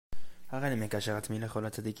הרי אני מקשר עצמי לכל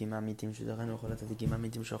הצדיקים האמיתים שדרנו לכל הצדיקים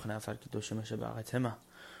האמיתים שוכני עפר קידושים אשר בארץ המה.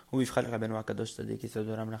 הוא יבחר לרבנו הקדוש צדיק יסוד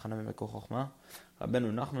עולם נחמן ומקור חוכמה.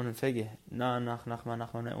 רבנו נחמן ופגה נחמן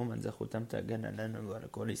מאומן זכותם תגן עלינו ועל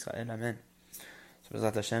כל ישראל אמן. So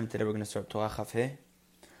Bezrat Hashem, today we're going to start Torah Chaf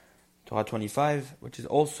Torah 25, which is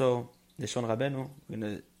also the Shon Rabeinu. We're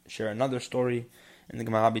going to share another story in the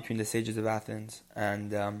Gemara between the sages of Athens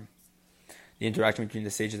and the interaction between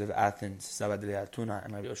the sages of Athens, Sabad Ve'atuna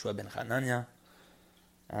and Rabbi Yoshua ben Chananya.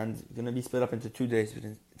 And it's going to be split up into 2 days.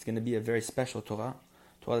 It's going to be a very special Torah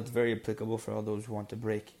that's very applicable for all those who want to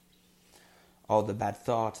break all the bad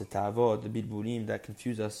thoughts, the ta'avot, the bidbulim that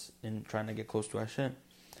confuse us in trying to get close to Hashem.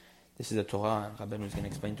 This is a Torah, and Rabeinu is going to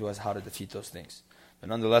explain to us how to defeat those things. But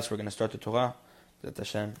nonetheless, we're going to start the Torah. That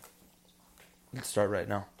Hashem, let's start right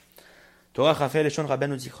now. Torah Chafei Leshon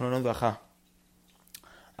Rabeinu Zichrono V'acha.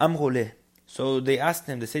 Amrole. So they asked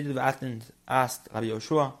him, the sages of Athens asked Rabbi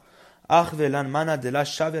Yoshua, Ach ve'lan mana de la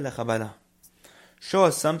shave lechabala. Show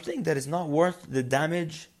us something that is not worth the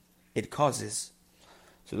damage it causes.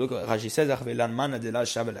 So look, Rashi says, Ach ve'lan mana de la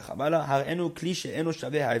shave lechabala. Har'enu kli she'enu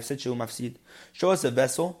shave ha'ifset she'u mafsid. Show us a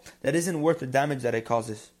vessel that isn't worth the damage that it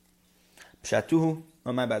causes. Pshatuhu,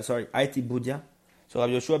 oh my bad, sorry, Aiti Budya. So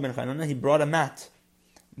Rabbi Yoshua ben Chananya, he brought a mat.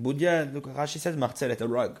 Budya, look, Rashi says, Machzeret, a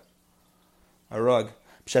rug.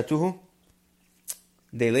 Pshatuhu,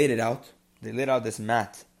 they laid it out. They laid out this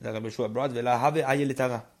mat that Rabbi Yoshua brought.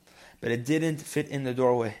 But it didn't fit in the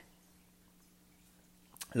doorway.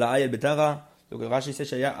 Look, Rashi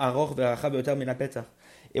says,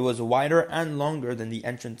 it was wider and longer than the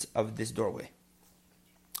entrance of this doorway.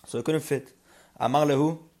 So it couldn't fit. Amar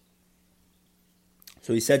lehu.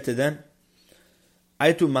 So he said to them,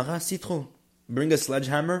 Aitu mara sitru. Bring a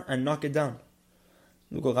sledgehammer and knock it down.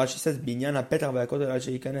 Look what Rashi says,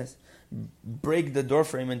 break the door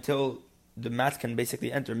frame until the mat can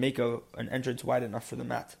basically enter. Make an entrance wide enough for the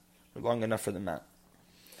mat, or long enough for the mat.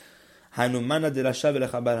 And Rabbi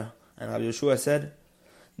Yoshua said,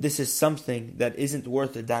 this is something that isn't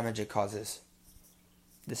worth the damage it causes.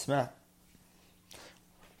 This mat.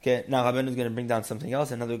 Okay, now Rabeinu is going to bring down something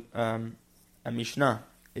else, another a Mishnah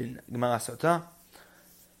in Gemara Sota.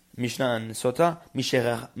 Mishnah and Sota.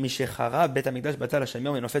 Mishechara Bet HaMikdash Batal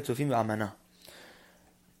HaShamir Menofet Tzufim V'Amana.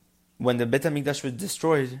 When the Bet HaMikdash was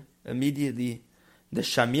destroyed, immediately the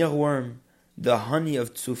Shamir worm, the honey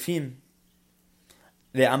of Tzufim,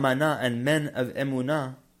 the Amana and men of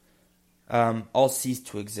Emunah all ceased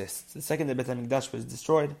to exist. The second the Bet HaMikdash was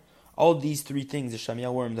destroyed, all these three things, the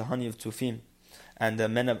Shamir worm, the honey of Tzufim, and the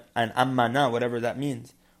men of and Amana, whatever that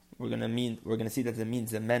means, we're gonna see that it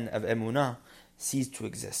means the men of Emunah ceased to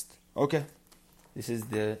exist. Okay, this is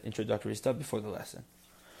the introductory stuff before the lesson.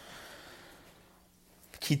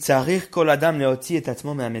 Ki tzarich kol adam leotzi et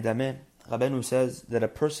atzmo me'amedameh. Rabeinu says that a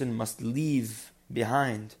person must leave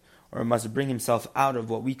behind or must bring himself out of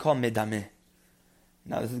what we call medameh.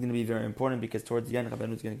 Now this is going to be very important because towards the end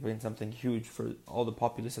Rabeinu is going to explain something huge for all the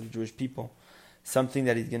populace of the Jewish people. Something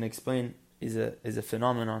that he's going to explain is a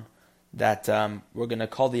phenomenon that we're going to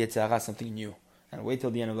call the Yetzer Hara something new. And wait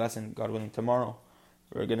till the end of the lesson, God willing, tomorrow,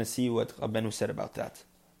 we're going to see what Rabeinu said about that.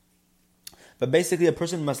 But basically, a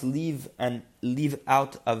person must leave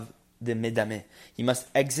out of the medameh. He must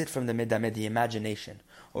exit from the medameh, the imagination,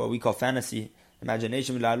 or what we call fantasy,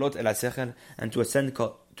 imagination, and to ascend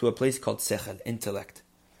to a place called sechel, intellect.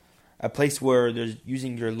 A place where there's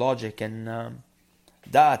using your logic and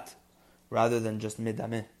da'at, rather than just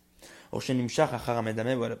medameh.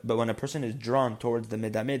 But when a person is drawn towards the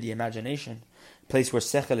medameh, the imagination, place where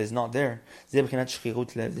sechel is not there,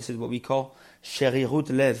 this is what we call sherirut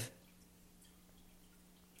lev.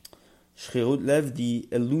 Sherirut lev, the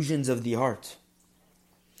illusions of the heart.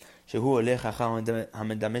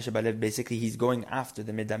 Basically, he's going after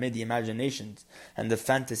the medameh, the imaginations and the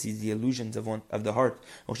fantasies, the illusions of the heart.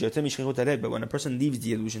 But when a person leaves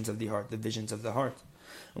the illusions of the heart, the visions of the heart,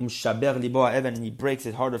 and he breaks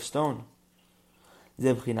his heart of stone,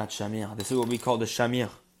 this is what we call the shamir.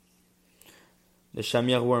 The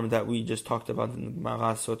shamir worm that we just talked about in the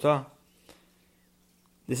Gemara Sota.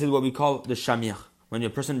 This is what we call the shamir. When a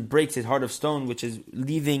person breaks his heart of stone, which is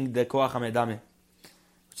leaving the koach ha-medameh,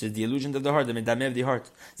 which is the illusion of the heart, the medameh of the heart.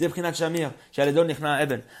 That through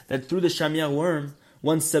the shamir worm,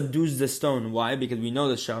 one subdues the stone. Why? Because we know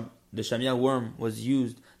the shamir worm was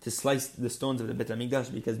used to slice the stones of the Bet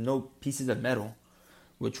HaMikdash, because no pieces of metal,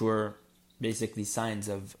 which were basically signs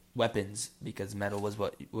of weapons, because metal was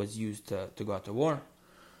what was used to go out to war,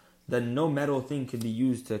 then no metal thing could be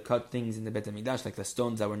used to cut things in the Bet HaMikdash, like the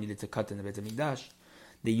stones that were needed to cut in the Bet HaMikdash.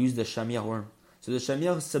 They used the shamir worm. So the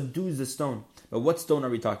shamir subdues the stone. But what stone are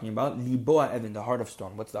we talking about? Liboa Evan, the heart of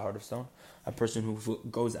stone. What's the heart of stone? A person who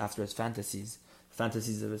goes after his fantasies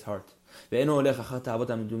of his heart. Because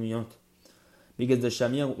the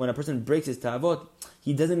shamir, when a person breaks his ta'avot,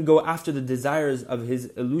 he doesn't go after the desires of his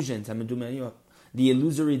illusions, the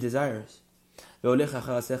illusory desires.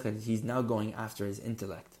 He's now going after his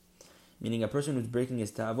intellect. Meaning a person who's breaking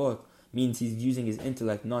his ta'avot means he's using his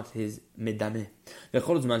intellect, not his medameh.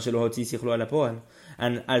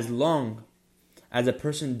 And as long as a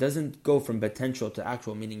person doesn't go from potential to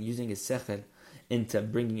actual, meaning using his sechel into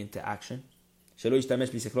bringing into action,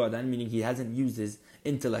 meaning he hasn't used his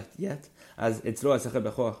intellect yet,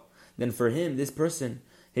 then for him, this person,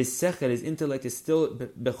 his sechel, his intellect is still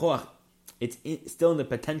bechoach, it's still in the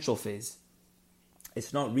potential phase.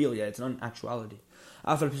 It's not real yet, it's not an actuality.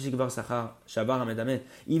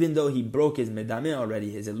 Even though he broke his medameh already,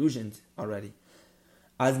 his illusions already,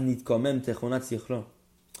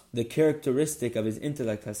 the characteristic of his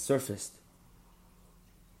intellect has surfaced.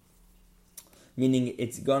 Meaning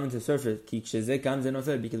it's gone into surface.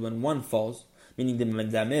 Because when one falls, meaning the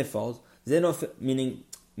medameh falls, meaning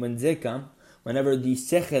when zekam, whenever the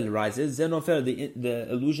sechel rises, the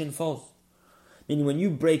illusion falls. Meaning when you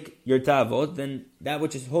break your ta'avot, then that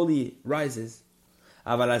which is holy rises.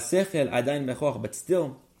 But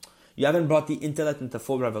still, you haven't brought the intellect into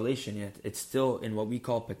full revelation yet. It's still in what we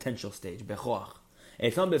call potential stage, bechoach.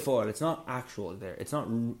 It's not before, it's not actual there. It's not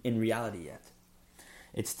in reality yet.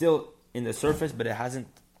 It's still in the surface, but it hasn't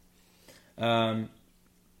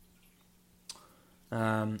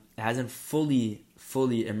fully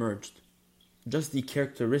emerged. Just the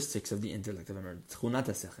characteristics of the intellect have emerged.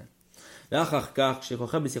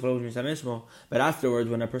 But afterwards,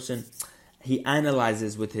 when a person he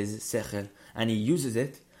analyzes with his sechel and he uses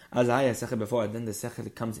it as before, then the sechel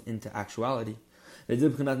comes into actuality. This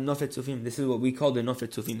is what we call the nofet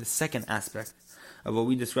tzufim, the second aspect of what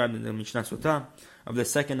we described in the Mishnah Sotah, of the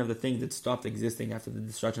second of the things that stopped existing after the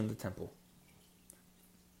destruction of the temple.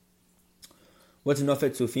 What's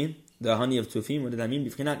nofet tzufim? The honey of tzufim. What does that mean?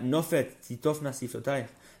 Nofet titof nasifotayich.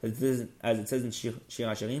 As it says in Shir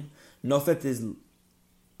HaShirim, nofet is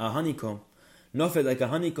a honeycomb. Nofet like a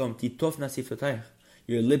honeycomb. Titof nasifotayich.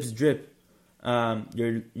 Your lips drip.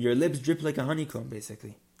 Your lips drip like a honeycomb.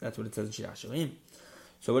 Basically, that's what it says in Shir HaShirim.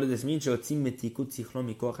 So what does this mean?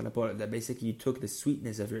 That basically you took the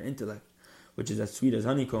sweetness of your intellect, which is as sweet as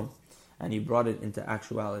honeycomb, and you brought it into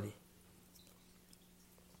actuality.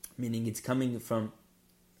 Meaning it's coming from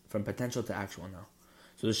potential to actual now.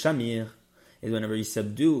 So the shamir is whenever you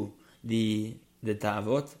subdue the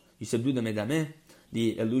ta'avot, you subdue the medameh,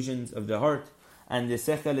 the illusions of the heart, and the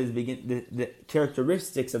sechel is the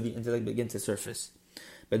characteristics of the intellect begin to surface.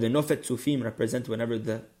 But the nofet tzufim represent whenever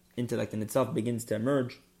the intellect in itself begins to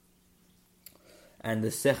emerge, and the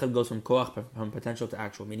sechel goes from koach, from potential to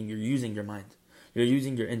actual, meaning you're using your mind, you're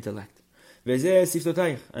using your intellect. And this is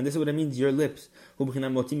what it means, your lips.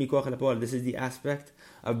 This is the aspect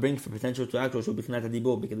of bringing from potential to actual.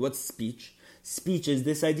 Because what's speech? Speech is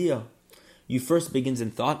this idea. You first begins in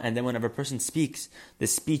thought, and then whenever a person speaks, the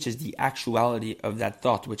speech is the actuality of that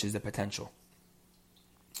thought, which is the potential.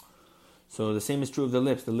 So the same is true of the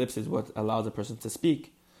lips. The lips is what allows a person to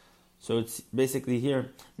speak. So it's basically here,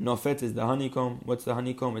 nofet is the honeycomb. What's the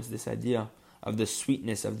honeycomb? It's this idea of the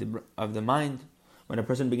sweetness of the mind. When a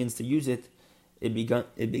person begins to use it, it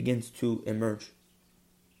begins to emerge,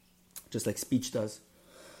 just like speech does.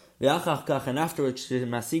 And afterwards,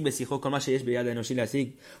 when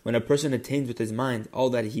a person attains with his mind all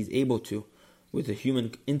that he's able to, with a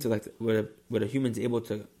human intellect, what a human is able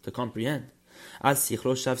to comprehend, then his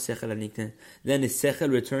sechel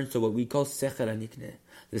returns to what we call sechel anikneh.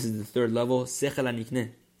 This is the third level, sechel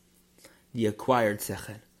anikneh, the acquired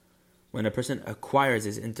sechel. When a person acquires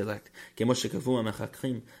his intellect,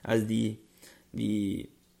 as the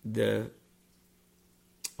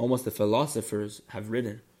almost the philosophers have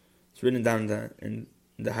written. It's written down in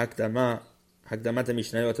the Hakdamat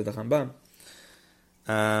Mishnayot of the Rambam.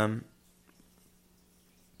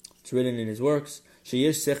 It's written in his works.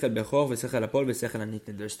 There's three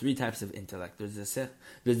types of intellect. There's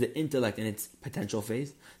the intellect in its potential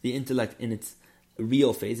phase, the intellect in its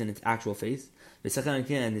real phase, in its actual phase, and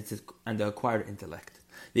the acquired intellect.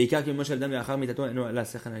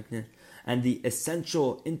 And the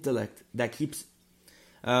essential intellect that keeps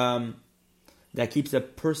a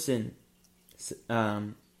person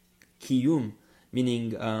kiyum,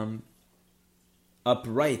 meaning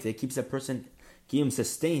upright. It keeps a person kiyum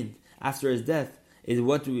sustained after his death. Is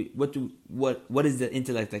what is the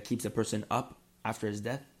intellect that keeps a person up after his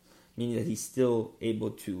death? Meaning that he's still able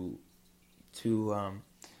to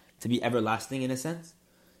to be everlasting in a sense,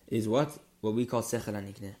 is what we call sechel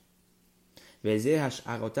hanikneh.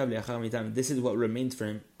 This is what remains for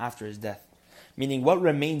him after his death. Meaning, what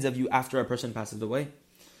remains of you after a person passes away?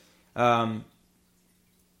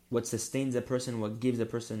 What sustains a person, what gives a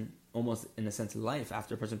person almost in a sense life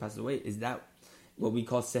after a person passes away, is that what we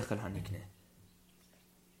call sechel hanikneh.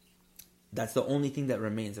 That's the only thing that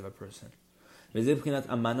remains of a person. This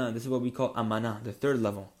is what we call amana, the third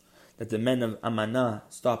level. That the men of amana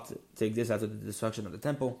stopped to exist after the destruction of the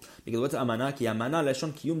temple. Because what's amana? Ki amana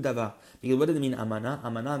leshon kiyum davar. Because what does it mean amana?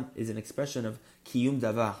 Amana is an expression of kiyum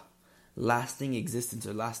davar, lasting existence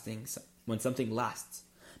or lasting, when something lasts.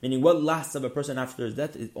 Meaning what lasts of a person after his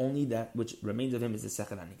death is only that which remains of him is the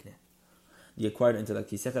sechel hanikneh, the acquired intellect.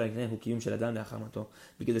 Because the sechel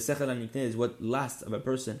hanikneh is what lasts of a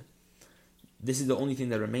person. This is the only thing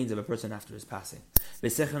that remains of a person after his passing.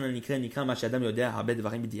 And what sechel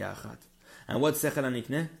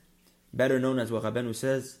hanikneh? Better known as what Rabeinu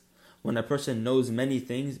says, when a person knows many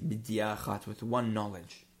things with one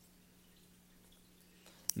knowledge.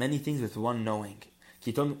 Many things with one knowing.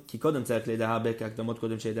 Because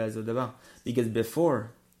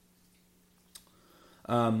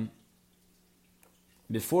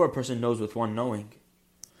before a person knows with one knowing,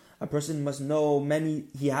 a person must know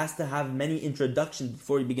he has to have many introductions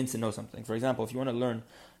before he begins to know something. For example, if you want to learn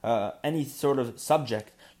any sort of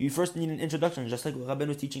subject, you first need an introduction, just like what Rabeinu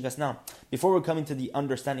is teaching us now. Before we're coming to the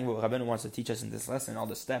understanding what Rabeinu wants to teach us in this lesson, all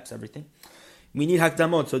the steps, everything, we need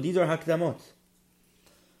hakdamot. So these are hakdamot.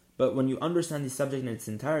 But when you understand the subject in its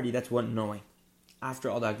entirety, that's one knowing.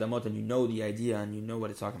 After all the hakdamot, and you know the idea, and you know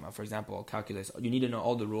what it's talking about. For example, calculus, you need to know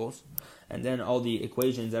all the rules, and then all the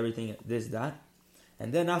equations, everything, this, that.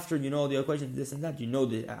 And then after you know all the equations, this and that, you know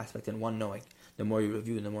the aspect in one knowing. The more you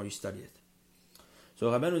review, the more you study it.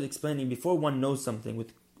 So Rabeinu is explaining, before one knows something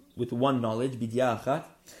with one knowledge, bidya achat,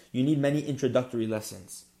 you need many introductory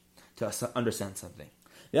lessons to understand something.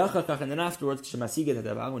 And then afterwards,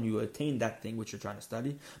 when you attain that thing which you're trying to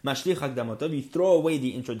study, you throw away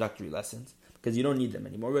the introductory lessons, because you don't need them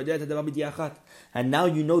anymore. And now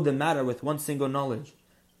you know the matter with one single knowledge.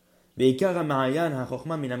 And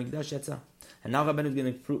now Rabeinu is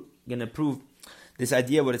going to prove this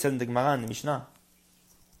idea, what it says in the Gemara and the Mishnah.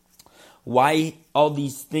 Why all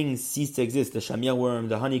these things cease to exist, the shamir worm,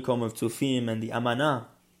 the honeycomb of Tufim, and the amana,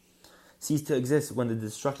 ceased to exist when the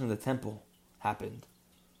destruction of the temple happened.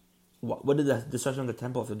 What did the destruction of the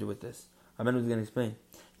temple have to do with this? Rabeinu is going to explain.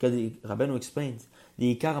 Because Rabeinu explains,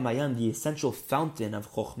 the Ikar Mayan, the essential fountain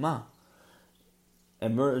of Chokhmah,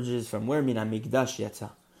 emerges from where? Min HaMikdash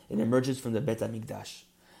yatsa. It emerges from the Bet HaMikdash.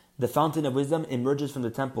 The fountain of wisdom emerges from the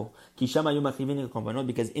temple.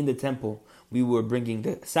 Because in the temple, we were bringing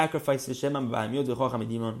the sacrifices.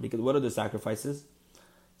 Because what are the sacrifices?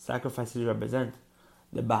 Sacrifices represent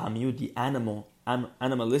the Bahamiyut, the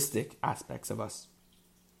animalistic aspects of us.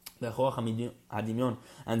 The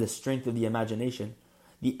and the strength of the imagination.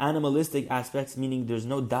 The animalistic aspects, meaning there's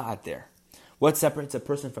no da'at there. What separates a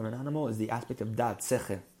person from an animal is the aspect of da'at,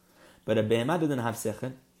 sechel. But a behemah doesn't have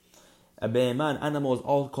sechel. A behemah, an animal, is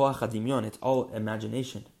all koach hadimyon. It's all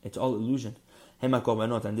imagination. It's all illusion. Hema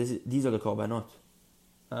korbanot, and these are the korbanot.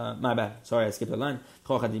 My bad. Sorry, I skipped a line.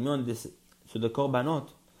 Koach hadimyon. So the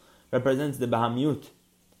korbanot represents the bahamiyut,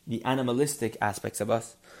 the animalistic aspects of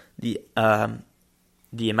us. The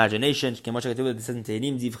imagination.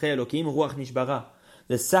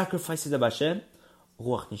 The sacrifices of Hashem,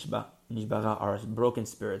 ruach nishbara, are a broken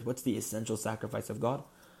spirit. What's the essential sacrifice of God?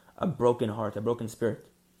 A broken heart, a broken spirit.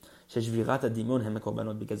 Because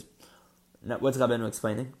what's Rabeinu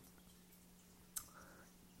explaining?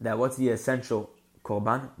 That what's the essential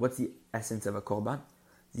korban? What's the essence of a korban?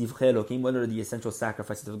 What are the essential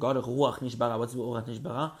sacrifices of God? Ruach nishbara. What's ruach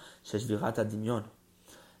nishbara? Sheshvirata dimyon.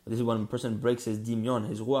 This is when a person breaks his dimyon,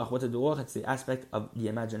 his ruach. What's the ruach? It's the aspect of the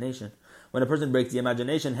imagination. When a person breaks the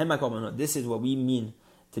imagination, hema korbanot. This is what we mean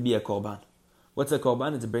to be a korban. What's a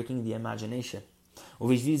korban? It's breaking the imagination.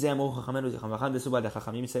 This is why the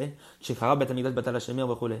Chachamim say, this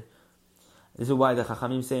is why the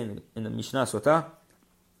Chachamim say in the Mishnah Sotah,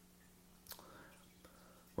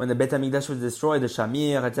 when the Bet HaMikdash was destroyed, the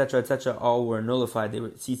Shamir, etc., all were nullified. They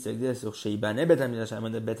ceased to exist. And when the Bet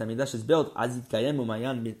HaMikdash is built,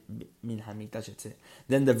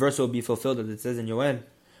 then the verse will be fulfilled as it says in Yoel,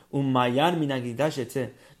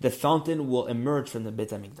 the fountain will emerge from the Bet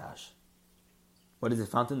HaMikdash. What is the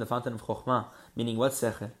fountain? The fountain of Chokhmah, meaning what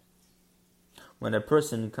sechel? When a Bet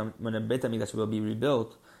HaMikdash will be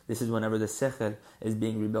rebuilt, this is whenever the sechel is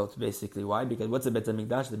being rebuilt, basically. Why? Because what's the Bet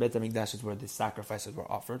HaMikdash? The Bet HaMikdash is where the sacrifices were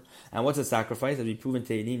offered. And what's a sacrifice? As we prove in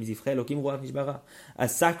Tehillim, a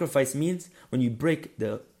sacrifice means when you break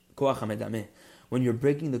the koach hamedameh. When you're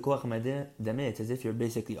breaking the koach hamedameh, it's as if you're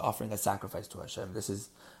basically offering a sacrifice to Hashem. This is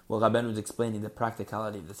what Rabeinu is explaining, the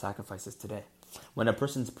practicality of the sacrifices today. When a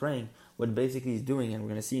person's praying, what basically he's doing, and we're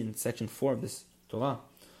going to see in section 4 of this Torah,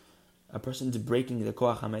 a person's breaking the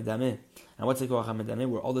koach hamedameh. And what's the koach hamedameh?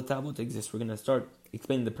 Where all the tavot exist. We're going to start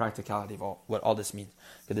explaining the practicality of what all this means.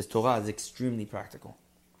 Because this Torah is extremely practical.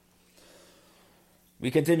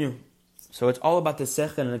 We continue. So it's all about the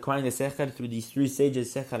sechel and acquiring the sechel through these three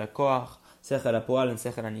stages: sechel hakoach, sechel hapoal, and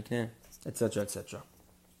sechel hanikneh, etc., etc.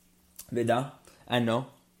 Veda, and know,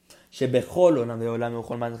 shebechol olam ve'olam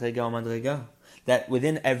u'chol madrega u'madrega, that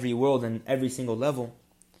within every world and every single level,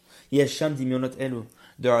 yesh sham dimyonot elu,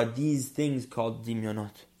 there are these things called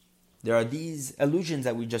dimyonot. There are these illusions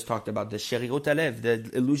that we just talked about, the sherirot alev, the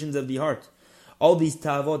illusions of the heart. All these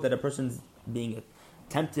tavot that a person's being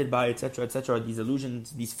tempted by, etc., etc., these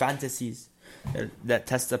illusions, these fantasies that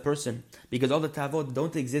test a person, because all the tavot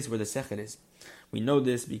don't exist where the sechel is. We know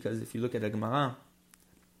this because if you look at the Gemara,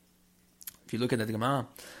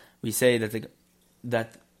 we say that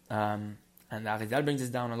and the Arizal brings this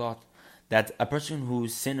down a lot, that a person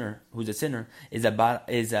who's a sinner is a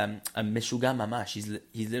meshuga mamash.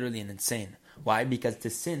 He's literally an insane. Why? Because to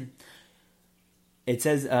sin, it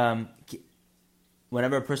says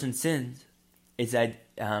whenever a person sins, it's that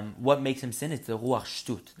what makes him sin? It's the ruach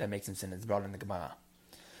shtut that makes him sin. It's brought in the Gemara.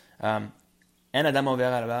 En adam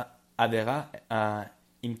over avera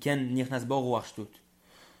imken nichnas bo ruach shtut.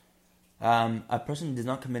 A person does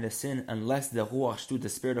not commit a sin unless the ruach shtut, the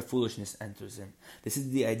spirit of foolishness, enters him. This is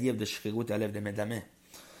the idea of the shchirut alev de medameh.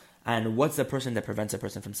 And what's the person that prevents a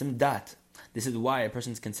person from sin? Dat. This is why a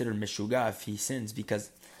person is considered meshuga if he sins,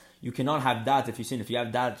 because you cannot have dat if you sin. If you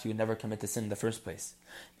have dat, you never commit the sin in the first place.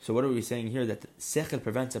 So what are we saying here? That sechel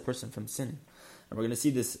prevents a person from sinning. And we're going to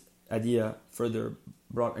see this idea further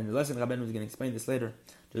brought in the lesson. Rabeinu is going to explain this later.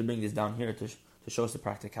 Just bring this down here to show us the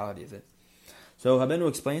practicality of it. So Rabeinu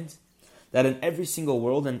explains that in every single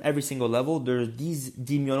world and every single level, there are these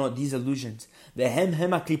dimyonot, these illusions. And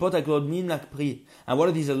what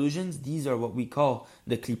are these illusions? These are what we call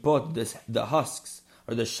the klipot, the husks,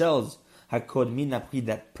 or the shells,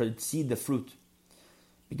 that precede the fruit.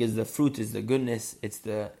 Because the fruit is the goodness, it's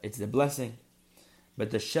the blessing.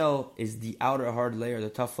 But the shell is the outer hard layer, the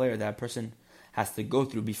tough layer that a person has to go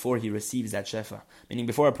through before he receives that shefa. Meaning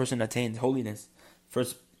before a person attains holiness,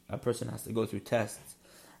 first a person has to go through tests.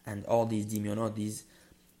 And all these dimyonot, these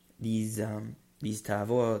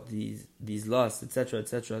tavot, these lusts,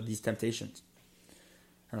 etc., these temptations.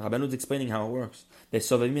 And Rabeinu is explaining how it works. They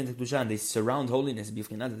surround holiness.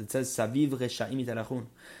 It says, Saviv reshaim italachun.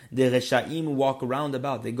 The reshaim walk round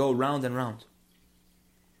about. They go round and round.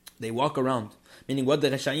 They walk around. Meaning what? The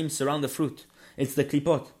reshaim surround the fruit. It's the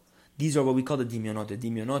klipot. These are what we call the dimyonot. The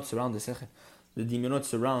dimyonot surround the sechel. The dimyonot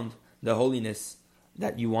surround the holiness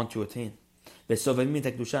that you want to attain.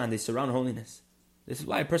 And they surround holiness. This is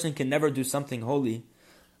why a person can never do something holy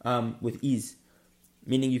with ease.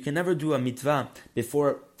 Meaning you can never do a mitzvah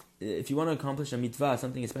before, if you want to accomplish a mitzvah,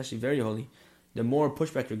 something especially very holy, the more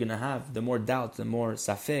pushback you're going to have, the more doubt, the more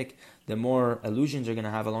safek, the more illusions you're going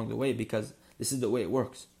to have along the way, because this is the way it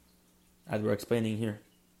works, as we're explaining here.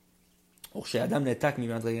 Now Rabeinu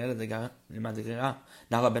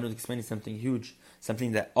is explaining something huge,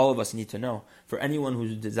 something that all of us need to know. For anyone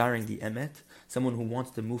who's desiring the emet, someone who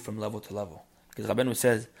wants to move from level to level. Because Rabeinu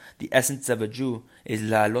says, the essence of a Jew is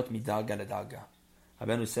la'alot midarga ledarga.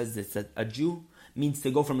 Rabeinu says this, that a Jew means to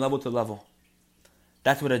go from level to level.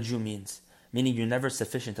 That's what a Jew means. Meaning you're never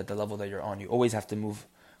sufficient at the level that you're on. You always have to move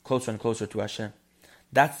closer and closer to Hashem.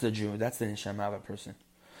 That's the Jew. That's the neshama of a person.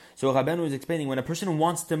 So Rabeinu is explaining, when a person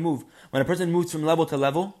wants to move, when a person moves from level to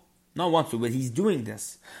level, not wants to, but he's doing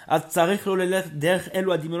this. And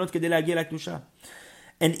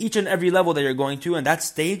each and every level that you're going to, and that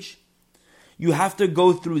stage, you have to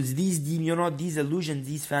go through these dimyonot, these illusions,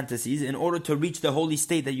 these fantasies, in order to reach the holy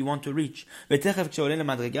state that you want to reach.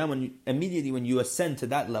 Immediately when you ascend to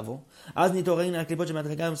that level, then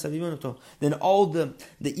all the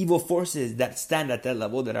evil forces that stand at that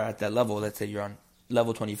level, that are at that level, let's say you're on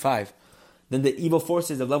level 25, then the evil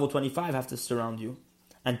forces of level 25 have to surround you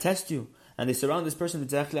and test you. And they surround this person,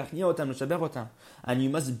 and you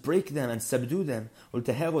must break them and subdue them, and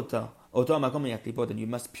you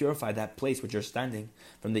must purify that place which you're standing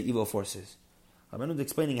from the evil forces. Rabeinu is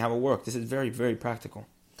explaining how it works. This is very, very practical.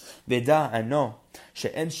 And know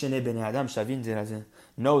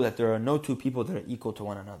that there are no two people that are equal to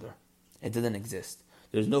one another. It doesn't exist.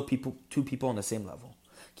 There's no two people on the same level.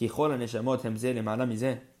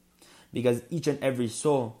 Because each and every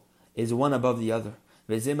soul is one above the other.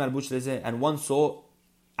 And one soul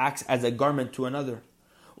acts as a garment to another.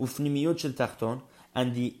 ופנימיות של תחתון,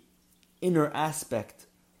 and the inner aspect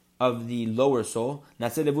of the lower soul,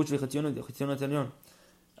 נעשה לבוש וחציונות עליון,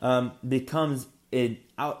 becomes a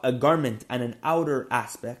garment and an outer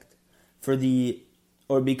aspect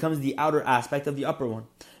becomes the outer aspect of the upper one.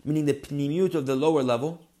 Meaning the pnimiyut of the lower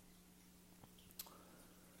level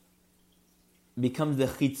becomes the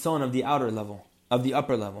chitzon of the outer level, of the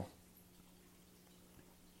upper level.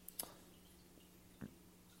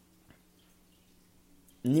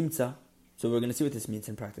 Nimtza. So we're going to see what this means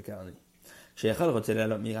in practicality.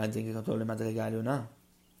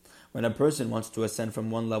 When a person wants to ascend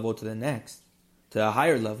from one level to the next, to a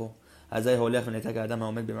higher level, then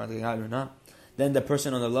the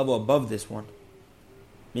person on the level above this one,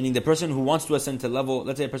 meaning the person who wants to ascend to level,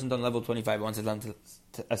 let's say a person on level 25 wants to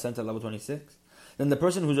ascend to level 26, then the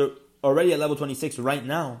person who's already at level 26 right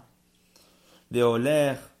now,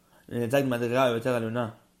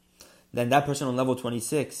 then that person on level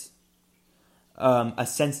 26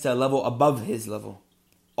 ascends to a level above his level.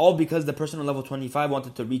 All because the person on level 25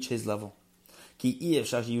 wanted to reach his level.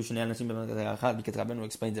 Because Rabeinu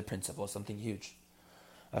explains a principle, something huge.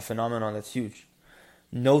 A phenomenon that's huge.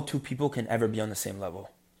 No two people can ever be on the same level.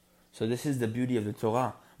 So this is the beauty of the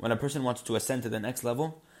Torah. When a person wants to ascend to the next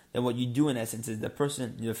level, then what you do in essence is the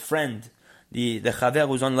person, your friend, the chaver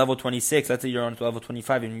who's on level 26, let's say you're on level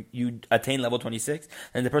 25 and you attain level 26,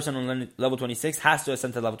 then the person on level 26 has to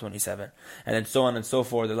ascend to level 27. And then so on and so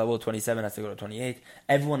forth, the level 27 has to go to 28.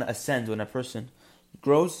 Everyone ascends when a person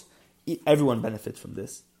grows. Everyone benefits from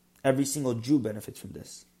this. Every single Jew benefits from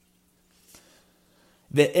this.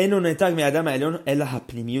 And now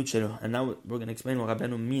we're going to explain what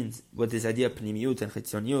Rabeinu means, what this idea of pnimiyut and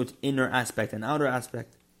chitzoniyut, inner aspect and outer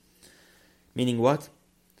aspect. Meaning what?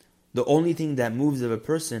 The only thing that moves of a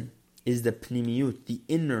person is the pnimiyut, the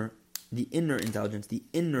inner intelligence, the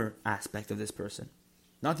inner aspect of this person.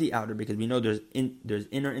 Not the outer, because we know there's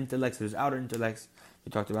inner intellects, there's outer intellects. We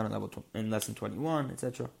talked about in lesson 21,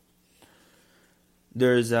 etc.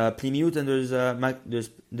 There's pnimiyut and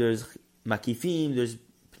there's makifim, there's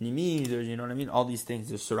pnimi, there's, you know what I mean? All these things,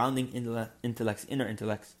 there's surrounding intellects, inner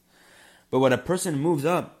intellects. But when a person moves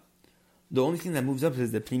up, the only thing that moves up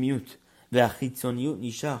is the pnimiyut. Ve'achitzoniyut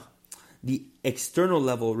nishach. The external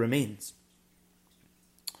level remains.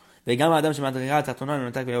 And the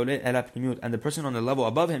person on the level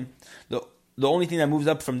above him, the only thing that moves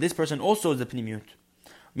up from this person also is the pnimiyut.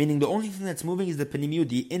 Meaning the only thing that's moving is the pnimiyut,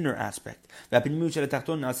 the inner aspect. And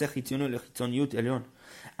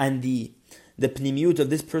the pnimiyut of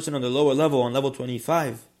this person on the lower level, on level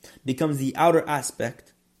 25, becomes the outer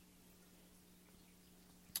aspect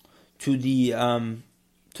to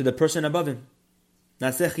the person above him. To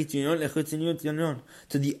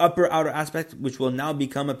the upper outer aspect, which will now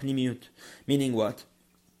become a pnimiyut. Meaning what?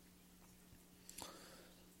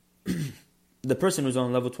 The person who's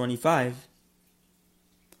on level 25,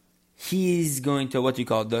 he's going to,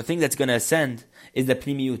 the thing that's going to ascend is the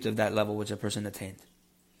pnimiyut of that level which a person attained.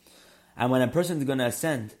 And when a person is going to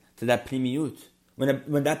ascend to that pnimiyut,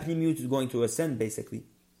 when that pnimiyut is going to ascend, basically,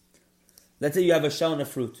 let's say you have a shell and a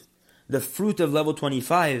fruit. The fruit of level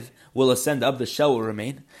 25 will ascend up, the shell will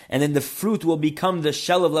remain, and then the fruit will become the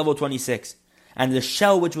shell of level 26. And the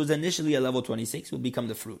shell, which was initially at level 26, will become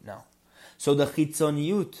the fruit now. So the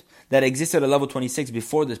chitzoniyut that existed at level 26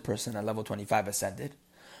 before this person at level 25 ascended,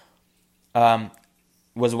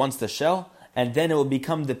 was once the shell, and then it will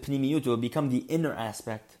become the pnimiyut, it will become the inner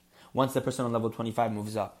aspect once the person on level 25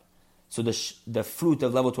 moves up. So the fruit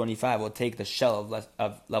of level 25 will take the shell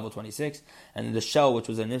of level 26, and the shell, which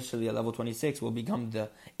was initially at level 26, will become the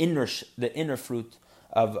inner fruit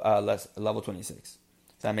of level 26.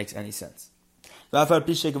 If that makes any sense. And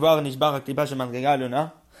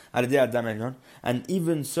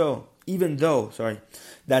even though,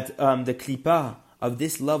 that the klipa of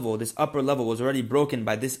this level, this upper level, was already broken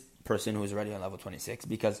by this person who is already on level 26,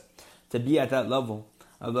 because to be at that level,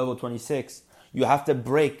 of level 26, you have to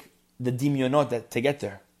break the dimyonot to get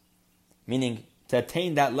there. Meaning, to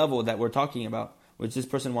attain that level that we're talking about, which this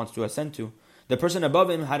person wants to ascend to, the person above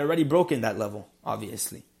him had already broken that level,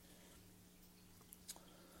 obviously.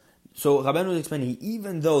 So Rabeinu is explaining,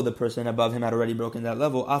 even though the person above him had already broken that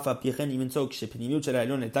level, even so,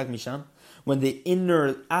 when the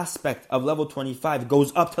inner aspect of level 25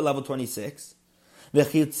 goes up to level 26, or the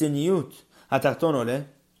pnimiyut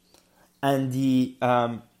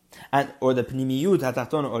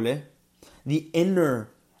hatarton ole, the inner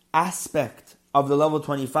aspect of the level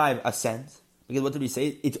 25 ascends. Because what did we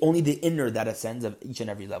say? It's only the inner that ascends of each and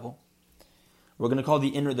every level. We're going to call the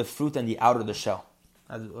inner the fruit and the outer the shell.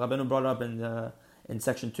 As Rabeinu brought it up in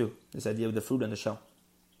section 2, this idea of the fruit and the shell.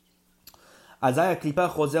 Azaya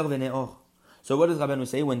klipa chozer v'ne'or. So what does Rabeinu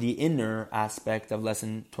say when the inner aspect of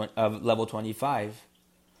level 25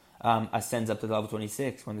 ascends up to level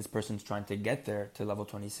 26, when this person's trying to get there to level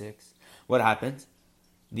 26? What happens?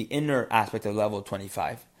 The inner aspect of level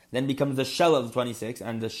 25 then becomes the shell of 26,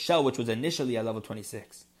 and the shell which was initially at level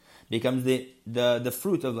 26 becomes the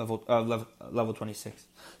fruit of level 26.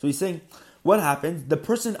 So he's saying, what happens? The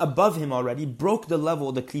person above him already broke the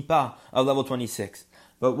klipa of level 26.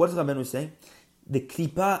 But what is Rabeinu saying? The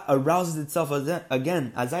klipa arouses itself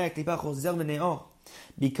again. Azaya klipa chozer v'ne'or.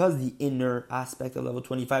 Because the inner aspect of level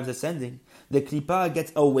 25 is ascending, the klipa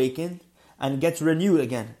gets awakened and gets renewed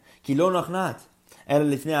again. Ki lo nachnat ela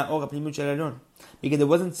lifnei ha'or ha'pnimut shel elyon. Because it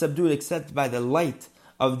wasn't subdued except by the light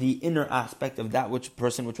of the inner aspect of that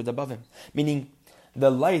person which was above him. Meaning,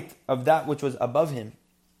 the light of that which was above him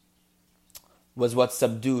was what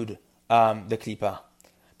subdued the klipa.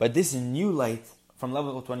 But this new light from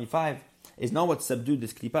level 25 is not what subdued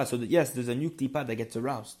this klipa. So that, yes, there's a new klipa that gets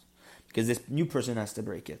aroused, because this new person has to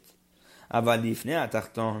break it. But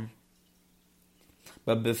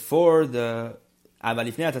before the...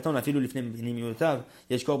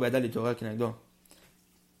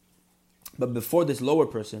 But before this lower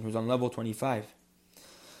person who's on level 25,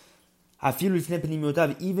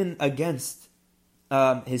 even against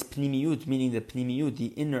his pnimiyut, meaning the pnimiyut, the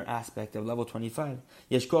inner aspect of level 25,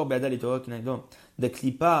 the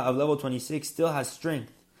klipa of level 26 still has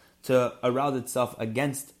strength to arouse itself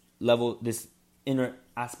against this inner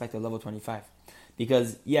aspect of level 25.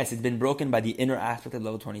 Because yes, it's been broken by the inner aspect of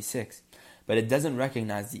level 26, but it doesn't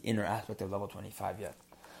recognize the inner aspect of level 25 yet.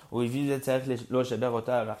 This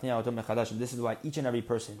is why each and every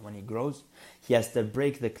person, when he grows, he has to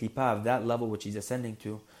break the klipa of that level which he's ascending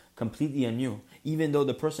to completely anew. Even though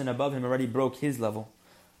the person above him already broke his level,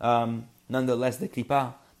 nonetheless the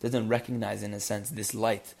klipa doesn't recognize, in a sense, this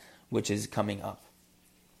light which is coming up.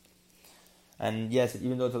 And yes,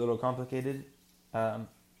 even though it's a little complicated,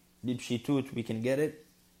 b'pshitut we can get it,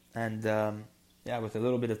 and with a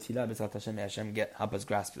little bit of tefillah, b'ezrat Hashem, may Hashem help us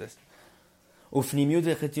grasp this. And now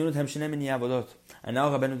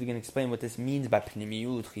Rabeinu is going to explain what this means by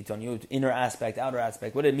pnimiyut, chitoniut, inner aspect, outer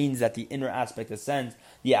aspect, what it means that the inner aspect ascends,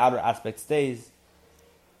 the outer aspect stays,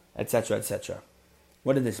 etc., etc.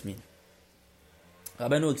 What does this mean?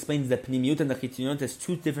 Rabeinu explains that pnimiyut and the chitoniut as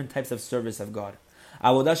two different types of service of God.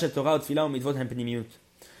 Avodah shel Torah utfilah u'mitzvot hem pnimiyut.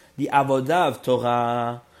 The avodah of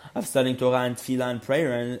Torah, of studying Torah and tefillah and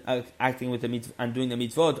prayer and acting with the mitzvah and doing the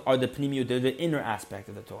mitzvot, are the pnimiyut, they're the inner aspect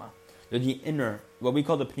of the Torah. They're the inner, what we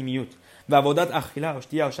call the pnimiyut.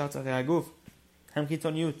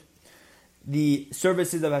 The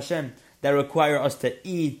services of Hashem that require us to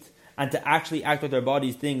eat and to actually act with our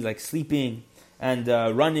bodies, things like sleeping and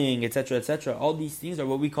running, etc., etc. All these things are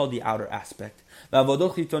what we call the outer aspect. And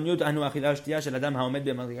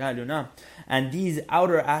these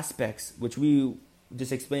outer aspects, which we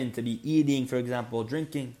just explained to be eating, for example,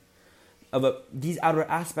 drinking, these outer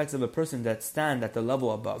aspects of a person that stand at the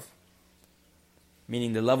level above,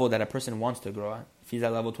 meaning the level that a person wants to grow at. If he's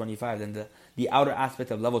at level 25, then the outer aspect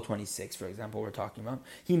of level 26, for example, we're talking about,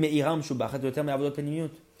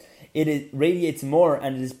 it radiates more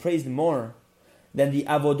and it is praised more than the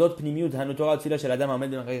avodot pnimiyut,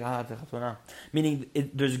 meaning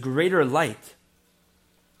there's greater light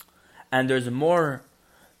and there's a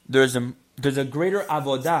greater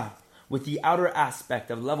avodah with the outer aspect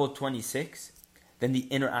of level 26 than the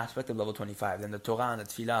inner aspect of level 25, than the Torah and the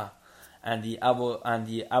tefillah and the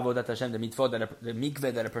avodat Hashem, the mitzvot, the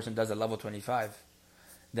mikveh that a person does at level 25,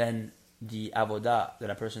 then the avodah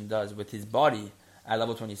that a person does with his body at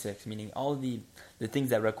level 26, meaning all the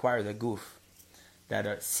things that require the guf,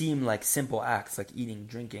 that seem like simple acts, like eating,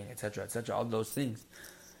 drinking, etc., etc., all those things.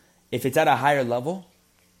 If it's at a higher level,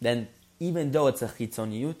 then even though it's a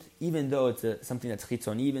chitzoniyut, even though it's something that's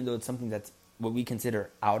chitzoni, even though it's something that's what we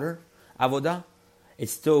consider outer avodah,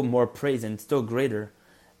 it's still more praise and it's still greater,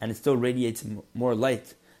 and it still radiates more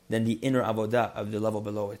light than the inner avodah of the level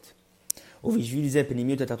below it. This is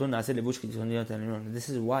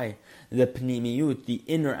why the pnimiyut, the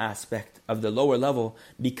inner aspect of the lower level,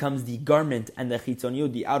 becomes the garment, and the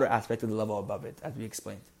chitzoniyut, the outer aspect of the level above it, as we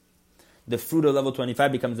explained. The fruit of level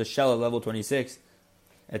 25 becomes the shell of level 26,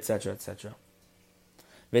 etc., etc.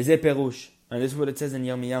 And this is what it says in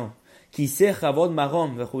Yirmiyahu. Kiseh chavod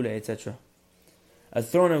marom v'chule, etc. A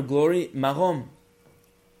throne of glory, marom,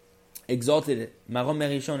 exalted it, marom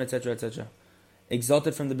merishon, etc., etc.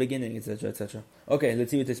 Exalted from the beginning, etc., etc. Okay,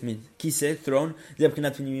 let's see what this means. Kiseh, throne,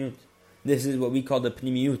 this is what we call the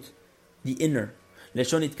pnimiyut, the inner.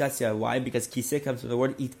 Leshon itkasya. Why? Because kiseh comes from the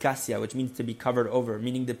word itkasya, which means to be covered over,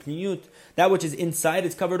 meaning the pnimiut, that which is inside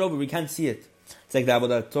is covered over. We can't see it. It's like the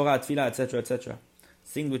avodah, Torah, tefillah, etc., etc.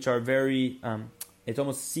 Things which are very, it's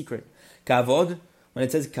almost secret. Kavod, when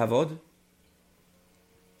it says kavod,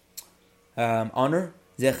 honor,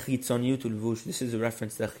 this is a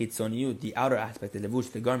reference to chitzoniut, the outer aspect, the levush,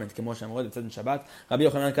 the garment. It says in Shabbat,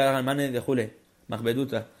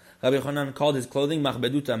 Rabbi Yochanan called his clothing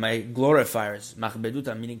machbeduta, my glorifiers.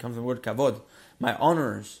 Machbeduta meaning comes from the word kavod, my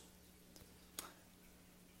honors.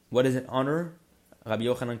 What is an honor? Rabbi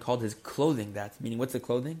Yochanan called his clothing that. Meaning, what's the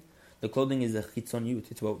clothing? The clothing is the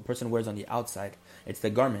chitzoniut. It's what a person wears on the outside. It's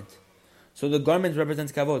the garment. So the garment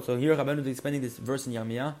represents kavod. So here Rabeinu is explaining this verse in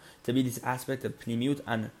Yirmiyah to be this aspect of pnimiut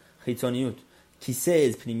and chitzoniut. Kiseh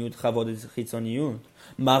is pnimiut, kavod is chitzoniut.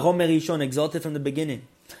 Marom merishon, exalted from the beginning.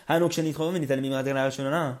 Meaning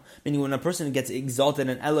when a person gets exalted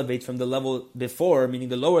and elevates from the level before, meaning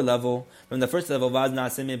the lower level, from the first level, then the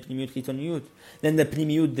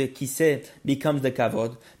pnimiut, the kiseh, becomes the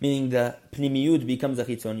kavod, meaning the pnimiut becomes the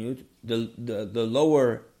chitzoniut, the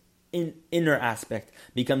lower inner aspect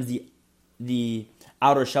becomes the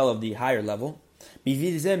outer shell of the higher level.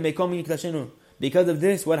 Because of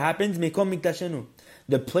this, what happens?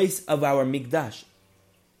 The place of our mikdash.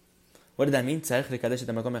 What did that mean?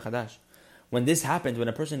 When this happens, when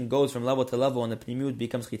a person goes from level to level and the pnimiut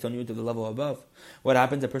becomes chitzoniut of the level above, what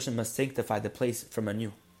happens? A person must sanctify the place from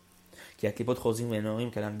anew. Because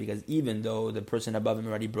even though the person above him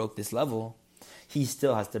already broke this level, he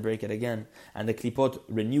still has to break it again. And the klipot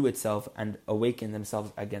renew itself and awaken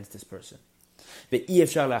themselves against this person. Now Rabeinu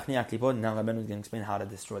is going to explain how to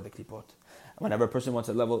destroy the klipot. Whenever a person wants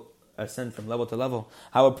to ascend from level to level,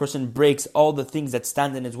 how a person breaks all the things that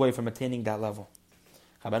stand in his way from attaining that level.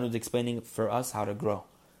 Rabeinu is explaining for us how to grow.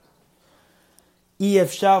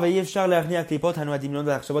 Rabeinu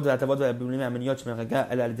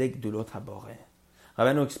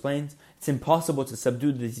explains it's impossible to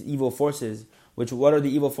subdue these evil forces. What are the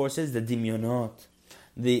evil forces? The dimyonot,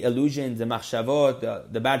 the illusions, the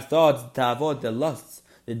machshavot, the bad thoughts, the ta'avot, the lusts,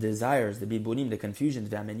 the desires, the bibunim, the confusions,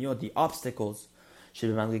 the obstacles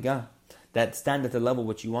that stand at the level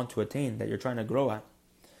which you want to attain, that you're trying to grow at.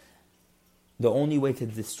 The only way to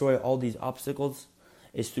destroy all these obstacles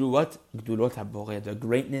is through what? The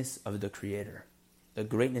greatness of the Creator. The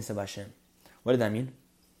greatness of Hashem. What does that mean?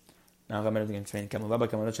 Now I'm going to explain. They brought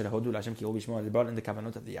in the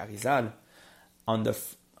kavanot of the Arizal. On the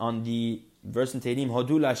verse in Tehillim,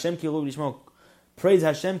 Hodu Hashem kiru v'lishmo. Praise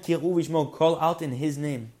Hashem kiru v'lishmo. Call out in His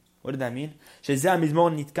name. What did that mean?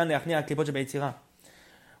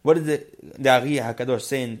 What did the Ari HaKadosh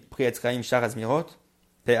say in Pri Etzchaim Shar HaZmirot?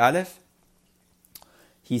 Pe Aleph.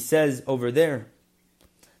 He says over there,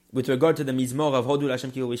 with regard to the mizmor of Hodu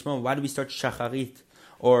Hashem Kiru V'Shmo, why do we start Shacharit,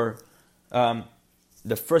 or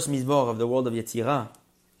the first mizmor of the world of Yetzirah?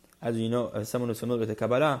 As you know, as someone who's familiar with the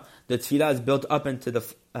Kabbalah, the tefillah is built up into the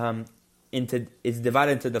it's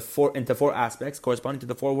divided into four aspects corresponding to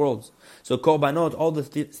the four worlds. So korbanot, all the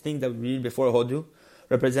things that we read before Hodu,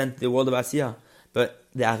 represent the world of Asiyah. But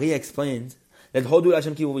the Ari explains that Hodu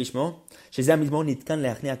Hashem Kiru V'Shmo, shezeh mizmor nitkan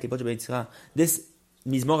le'achni ha'klipot shebeyitzirah. This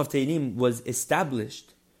mizmor of Tehillim was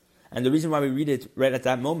established, and the reason why we read it right at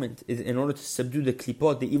that moment is in order to subdue the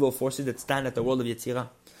klipot, the evil forces that stand at the world of Yetzirah.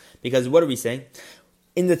 Because what are we saying?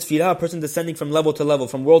 In the tefillah, a person descending from level to level,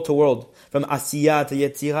 from world to world, from Asiyah to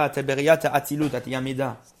Yetzirah to Beriyah to Atzilut at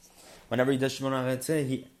Yamidah. Whenever he does Shemona Retzeh,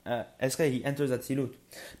 he enters Atzilut.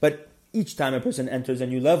 But each time a person enters a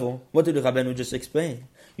new level, what did the Rabeinu just explain?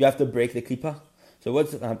 You have to break the klipa. So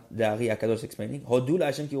what's the Ari HaKadosh explaining? Hodul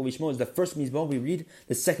Hashem Kiru V'Shmo is the first mizmor we read.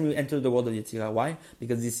 The second we enter the world of Yetzirah. Why?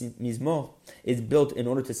 Because this mizmor is built in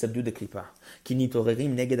order to subdue the klipa.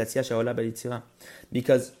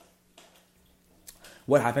 Because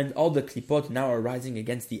what happened? All the klipot now are rising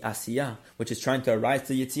against the Asiyah, which is trying to arise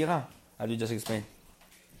to Yetzirah. As we just explained.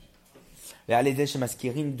 But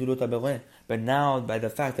now, by the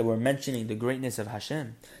fact that we're mentioning the greatness of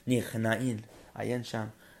Hashem,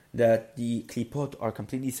 that the klipot are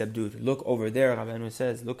completely subdued. Look over there, Rabeinu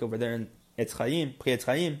says, look over there in Etzchaim, Pri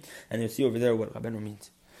Etzchaim, and you'll see over there what Rabeinu means.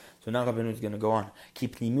 So now Rabeinu is going to go on.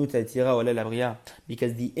 Because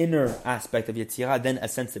the inner aspect of Yetzirah then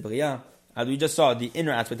ascends to Bria. As we just saw, the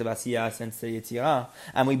inner aspect of Asiyah ascends to Yetzirah,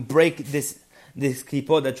 and we break this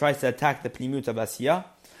klipot that tries to attack the pnimiut of Asiyah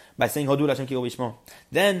by saying Hodu Hashem Kiru V'Shmo.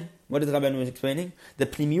 Then, what is Rabeinu explaining? The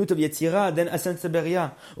pnimiut of Yetzirah then ascends to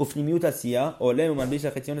Beriah. Ufnimiut Asiyah ole umalbish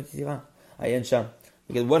ha'chetzion Yetzirah. Ayen sham.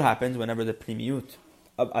 Because what happens whenever the pnimiut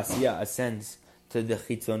of Asiyah ascends to the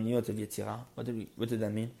chitzoniot of Yetzirah. What did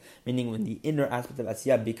that mean? Meaning when the inner aspect of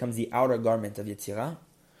Asiyah becomes the outer garment of Yetzirah,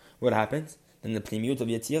 what happens? Then the pnimiut of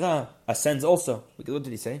Yetzirah ascends also. Because what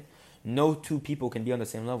did he say? No two people can be on the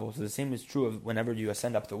same level. So the same is true of whenever you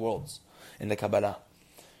ascend up the worlds in the Kabbalah.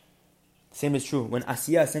 Same is true. When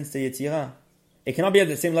Asiyah ascends to Yetzirah, it cannot be at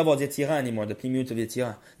the same level as Yetzirah anymore, the pnimiut of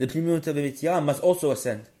Yetzirah. The pnimiut of Yetzirah must also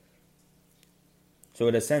ascend. So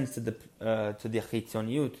it ascends to the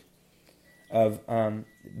chitzoniut of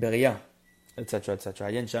Beriyah, etc.,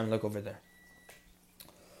 etc. Ayin Sham, look over there.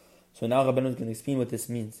 So now Rabeinu is going to explain what this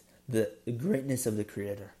means. The greatness of the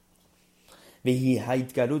Creator.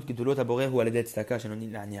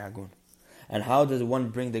 And how does one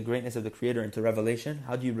bring the greatness of the Creator into revelation?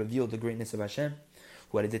 How do you reveal the greatness of Hashem?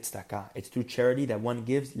 It's through charity that one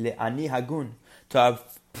gives le'ani hagun, to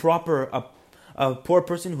a poor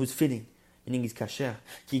person who's fitting, meaning he's kasher.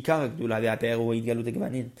 Because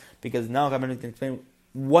now Rabeinu can explain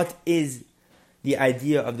what is the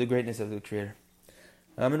idea of the greatness of the Creator.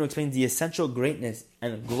 Rabeinu explains the essential greatness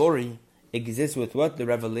and glory exists with what? The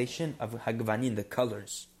revelation of Hagvanin, the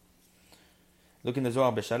colors. Look in the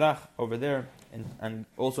Zohar Beshalach over there, and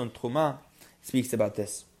also in Truma, speaks about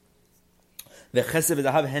this. The chesed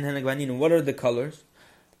v'zahav hen Hagvanin. What are the colors?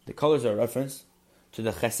 The colors are a reference to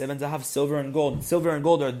the chesed and zahav, silver and gold. Silver and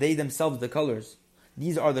gold are they themselves the colors.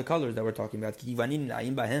 These are the colors that we're talking about.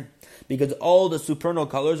 Because all the supernal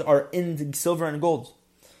colors are in silver and gold.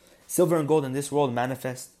 Silver and gold in this world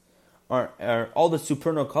manifest, all the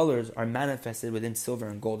supernal colors are manifested within silver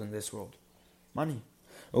and gold in this world. Money.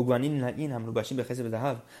 And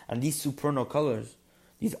these supernal colors,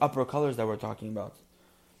 these upper colors that we're talking about,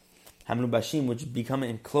 which become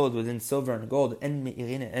enclosed within silver and gold, they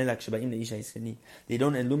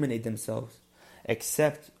don't illuminate themselves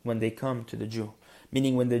except when they come to the Jew.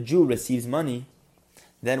 Meaning when the Jew receives money,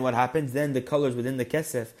 then what happens? Then the colors within the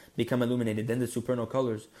kesef become illuminated. Then the supernal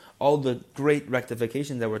colors, all the great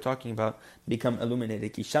rectifications that we're talking about, become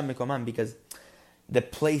illuminated. Because the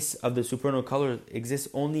place of the supernal colors exists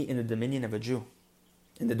only in the dominion of a Jew,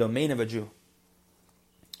 in the domain of a Jew.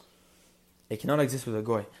 It cannot exist with a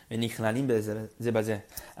goy. And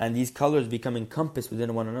these colors become encompassed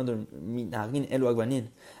within one another.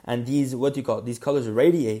 And these, what do you call it? These colors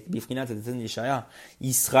radiate. Israel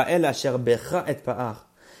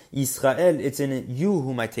Israel, it's in you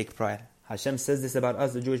whom I take pride. Hashem says this about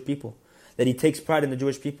us, the Jewish people, that He takes pride in the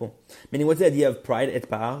Jewish people. Meaning, what's the idea of pride? Et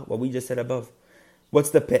pa'ar, what we just said above. What's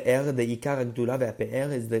the pe'er? The ikar agdula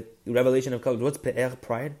ve'pe'er is the revelation of colors. What's pe'er?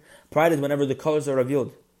 Pride. Pride is whenever the colors are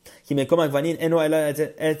revealed. And when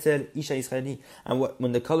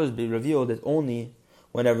the colors be revealed, it's only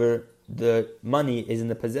whenever the money is in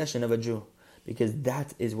the possession of a Jew, because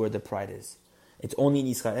that is where the pride is. It's only in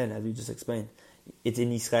Israel, as we just explained. It's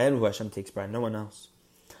in Israel who Hashem takes pride, no one else.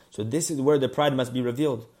 So this is where the pride must be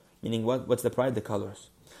revealed. Meaning, what's the pride? The colors.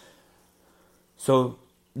 So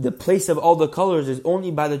the place of all the colors is only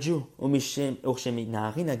by the Jew. And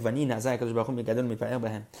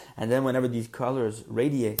then whenever these colors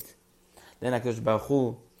radiate, then HaKadosh Baruch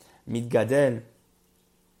Hu mitgadel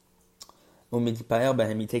umitpaer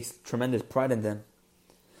b'hem. He takes tremendous pride in them.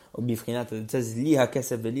 It says, Li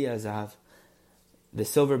hakesef v'li hazahav. The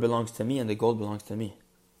silver belongs to me and the gold belongs to me.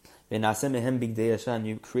 And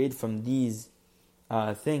you create from these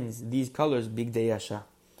things, these colors, bigdei yasha,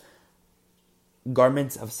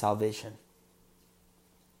 garments of salvation.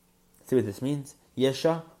 See what this means?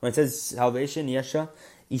 Yesha, when it says salvation, yesha,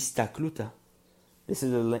 istakluta.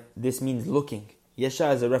 This means looking.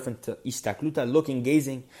 Yesha is a reference to istakluta, looking,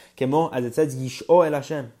 gazing. Kemo, as it says, yish'o el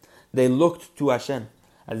Hashem. They looked to Hashem.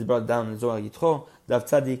 As it's brought down in Zohar Yitro, Dav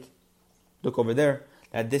Tzadik. Look over there,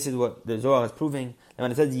 that this is what the Zohar is proving. And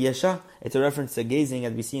when it says Yesha, it's a reference to gazing,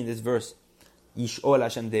 as we see in this verse. Yish'o el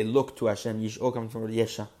Hashem, they look to Hashem. Yish'o comes from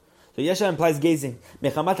Yesha. So Yesha implies gazing.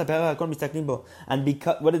 And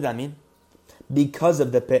because, what does that mean? Because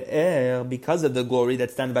of the pe'er, because of the glory that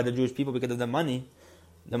stands by the Jewish people, because of the money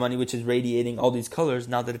which is radiating all these colors,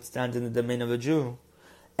 now that it stands in the domain of a Jew,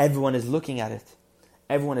 everyone is looking at it.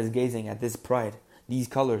 Everyone is gazing at this pride, these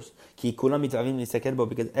colors. Because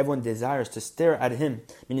everyone desires to stare at Him,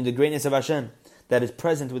 meaning the greatness of Hashem that is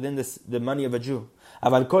present within the money of a Jew.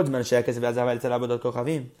 But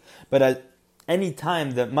at any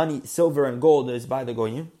time the money, silver and gold is by the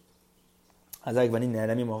Goyim,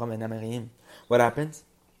 what happens?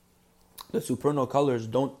 The supernal colors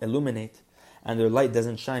don't illuminate and their light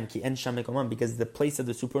doesn't shine. Because the place of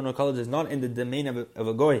the supernal colors is not in the domain of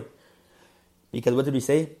a Goy. Because what did we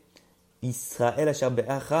say? Israel asher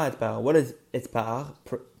be'achah et pa'ar. What is its pa'ar?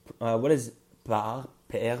 What is pa'ar?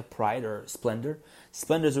 pe'er, pride or splendor.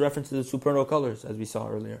 Splendor is a reference to the supernal colors, as we saw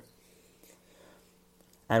earlier.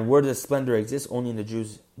 And where does splendor exist? Only in the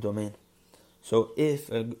Jews' domain. So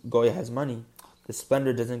if a goy has money, the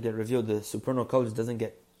splendor doesn't get revealed, the supernal colors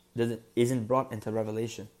isn't brought into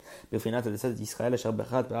revelation. Because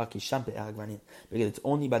it's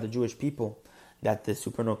only by the Jewish people that the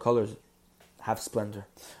supernal colors have splendor.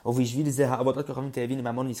 And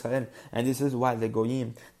this is why the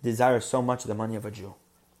goyim desire so much the money of a Jew.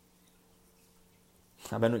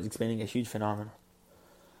 Rabeinu is explaining a huge phenomenon.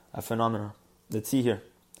 Let's see here.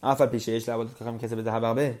 Even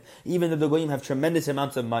though the goyim have tremendous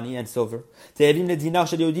amounts of money and silver,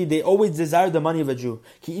 they always desire the money of a Jew,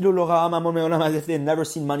 as if they had never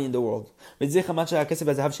seen money in the world. And this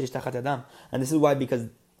is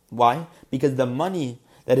why, because the money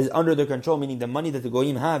that is under their control, meaning the money that the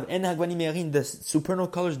goyim have, the supernal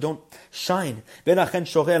colors don't shine. And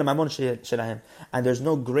there's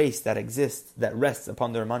no grace that exists, that rests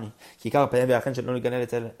upon their money. Because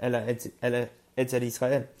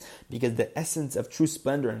the essence of true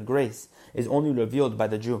splendor and grace is only revealed by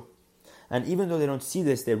the Jew. And even though they don't see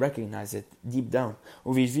this, they recognize it deep down.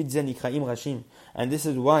 And this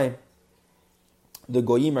is why the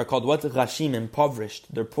goyim are called what? Rashim, impoverished.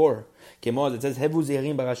 They're poor. It says, Hevu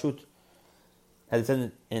zeherim barashut. As it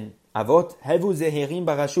says in Avot, Hevu zeherim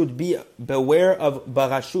barashut. Beware of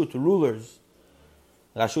barashut, rulers.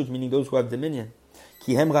 Rashut meaning those who have dominion.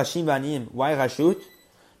 Kihem rashim v'aniyim. Why rashut?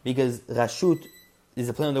 Because rashut is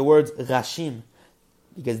a play on the words rashim.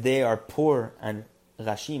 Because they are poor, and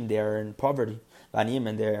rashim, they are in poverty. V'aniyim,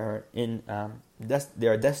 and they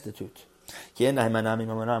are destitute.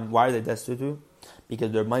 Why are they destitute?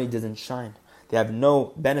 Because their money doesn't shine. They have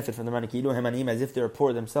no benefit from the money, as if they are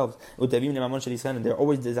poor themselves. And they're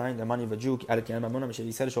always desiring the money of a Jew,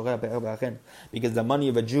 because the money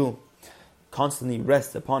of a Jew constantly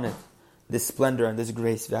rests upon it, this splendor and this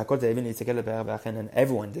grace. And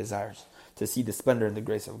everyone desires to see the splendor and the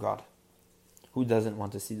grace of God. Who doesn't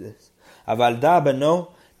want to see this?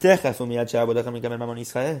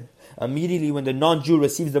 Immediately when the non-Jew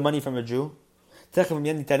receives the money from a Jew,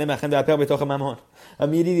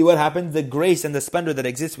 immediately what happens? The grace and the splendor that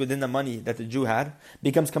exists within the money that the Jew had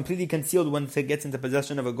becomes completely concealed once it gets into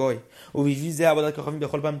possession of a goy. And this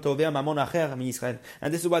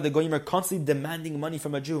is why the goyim are constantly demanding money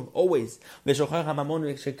from a Jew, always. And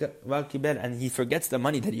he forgets the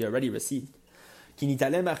money that he already received. Because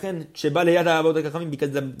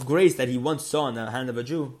the grace that he once saw in the hand of a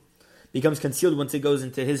Jew becomes concealed once it goes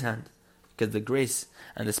into his hand. Because the grace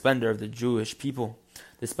and the splendor of the Jewish people,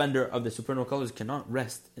 the splendor of the supernal colors cannot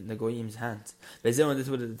rest in the goyim's hands. This is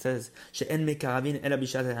what it says.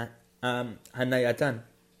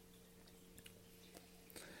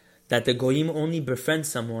 That the goyim only befriend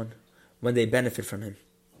someone when they benefit from him.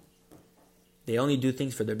 They only do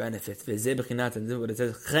things for their benefit. And this is what it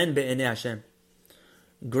says.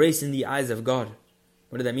 Grace in the eyes of God.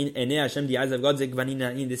 What does that mean? The eyes of God.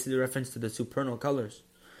 This is a reference to the supernal colors.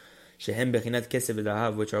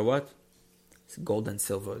 Which are what? It's gold and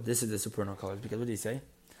silver. This is the supernal colors. Because what did he say?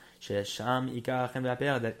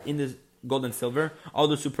 That in this gold and silver, all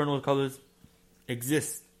the supernal colors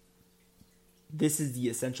exist. This is the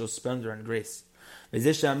essential splendor and grace. And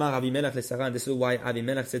this is why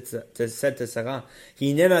Avimelech said to Sarah,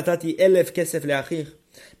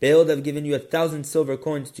 behold, I've given you 1,000 silver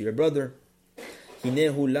coins to your brother.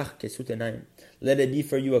 Let it be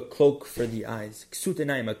for you a cloak for the eyes.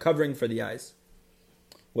 A covering for the eyes.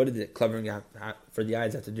 What did the covering for the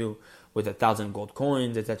eyes have to do with 1,000 gold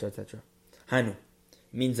coins, etc., etc.? Hanu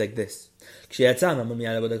means like this.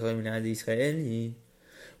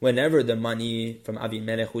 Whenever the money from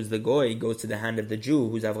Avimelech, who's the goy, goes to the hand of the Jew,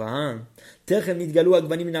 who's Avraham,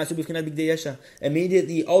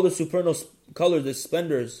 immediately all the supernal colors, the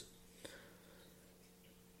splendors,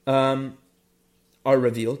 are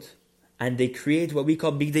revealed, and they create what we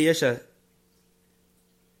call bigdei yesha,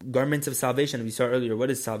 garments of salvation. We saw earlier.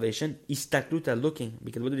 What is salvation? Istakluta, looking.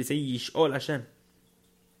 Because what did he say? Yish'ol Hashem.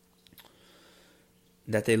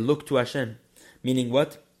 That they look to Hashem. Meaning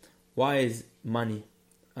what? Why is money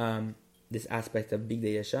this aspect of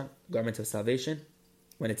bigdei yesha, garments of salvation,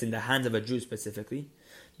 when it's in the hands of a Jew specifically?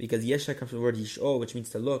 Because yesha comes from the word yish'ol, which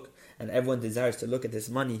means to look, and everyone desires to look at this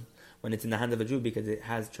money when it's in the hands of a Jew because it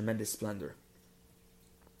has tremendous splendor.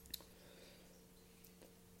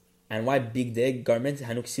 And why bigdei garment?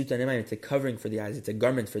 It's a covering for the eyes. It's a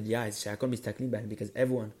garment for the eyes. Because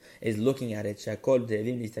everyone is looking at it.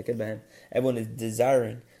 Everyone is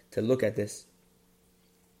desiring to look at this,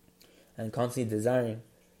 and constantly desiring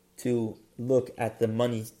to look at the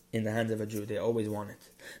money in the hands of a Jew. They always want it.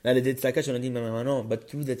 But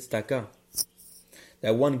through the tzedaka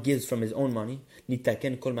that one gives from his own money,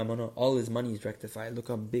 all his money is rectified. Look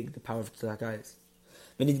how big the power of tzedaka is.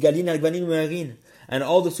 And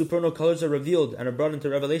all the supernal colors are revealed and are brought into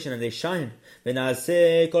revelation, and they shine. And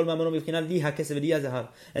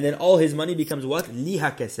then all his money becomes what?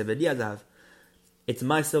 It's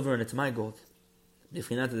my silver and it's my gold.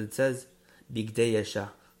 It says, Bigdei Yesha,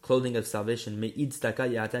 clothing of salvation. Me'id tzedaka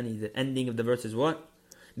ya'atani. The ending of the verse is what?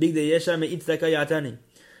 Bigdei Yesha me'id tzedaka ya'atani.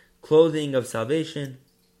 Clothing of salvation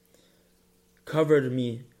covered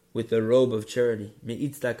me with the robe of charity.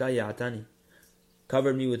 Me'id tzedaka ya'atani.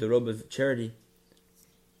 Covered me with the robe of charity.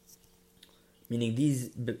 Meaning these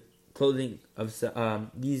clothings of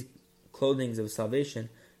salvation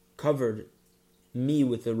covered me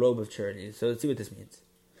with the robe of charity. So let's see what this means.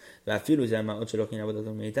 Rabeinu is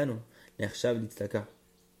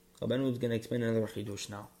going to explain another chiddush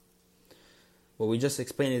now. What we just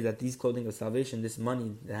explained is that these clothing of salvation, this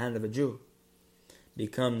money in the hand of a Jew,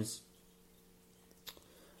 becomes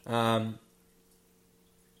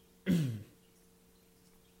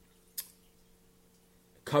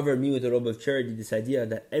covered me with the robe of charity. This idea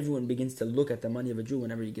that everyone begins to look at the money of a Jew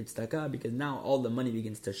whenever he gives tzedaka, because now all the money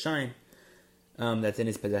begins to shine that's in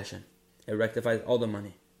his possession. It rectifies all the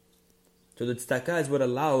money. So the tzedaka is what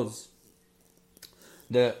allows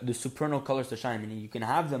the supernal colors to shine. Meaning you can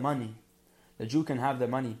have the money, the Jew can have the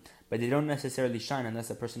money, but they don't necessarily shine unless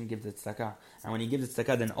a person gives the tzedaka. And when he gives the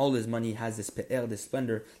tzedaka, then all his money has this pe'er, this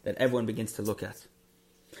splendor that everyone begins to look at.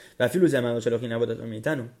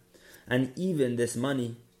 And even this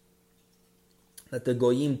money that the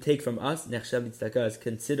goyim take from us, is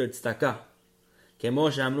considered tzedaka.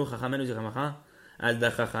 As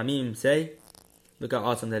the chachamim say, look how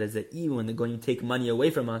awesome that is, that even when the goyim take money away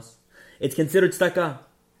from us, it's considered tzedaka.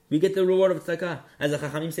 We get the reward of tzedaka. As the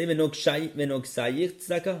chachamim say, v'nog sayich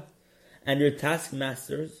tzedaka. And your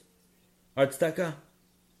taskmasters are tzedaka.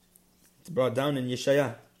 It's brought down in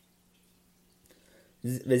Yeshaya.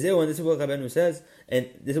 And this is what Rabeinu says, and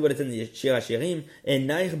this is what it says in Shir HaShirim,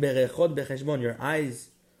 Enaich berechot becheshbon, your eyes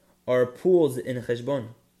are pools in cheshbon.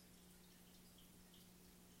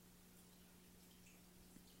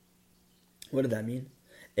 What does that mean?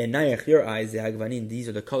 Enaich, your eyes, the hagvanin, these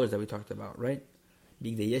are the colors that we talked about, right?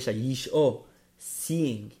 Bigdei Yesha, yisho,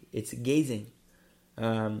 seeing, it's gazing.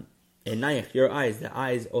 Enaich, your eyes, the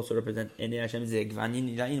eyes also represent, Enei Hashem, the hagvanin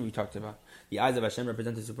ilayin we talked about. The eyes of Hashem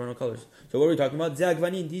represent the supernal colors. So what are we talking about?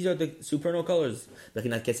 These are the supernal colors.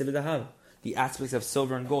 The aspects of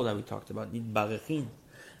silver and gold that we talked about. Enayich,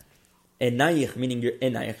 meaning your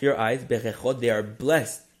enayich, your eyes, berechot, they are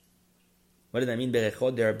blessed. What does that mean?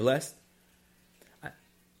 Berechot, they are blessed.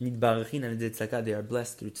 They are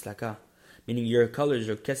blessed through tzedaka. Meaning your colors,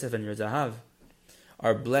 your kesef and your zahav,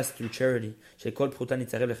 are blessed through charity.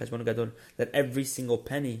 That every single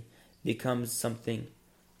penny becomes something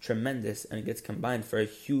tremendous and it gets combined for a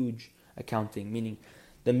huge accounting. Meaning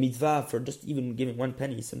the mitzvah for just even giving one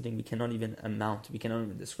penny is something we cannot even amount, we cannot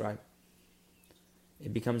even describe.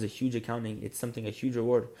 It becomes a huge accounting. It's something, a huge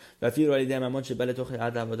reward. And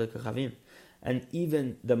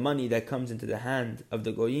even the money that comes into the hand of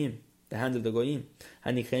the goyim, the hands of the goyim,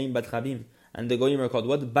 and the goyim are called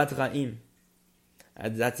what? Bat Ra'im.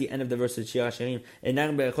 That's the end of the verse of Shir HaShirim.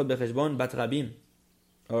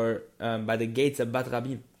 Or by the gates of Bat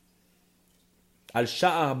Rabim. Al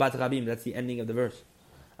Sha'ar Bat Rabim, that's the ending of the verse.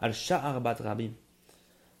 Al Sha'ar Bat Rabim.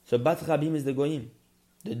 So Bat Rabim is the goyim,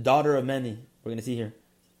 the daughter of many. We're going to see here.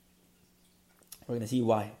 We're going to see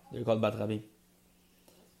why they're called Bat Rabim.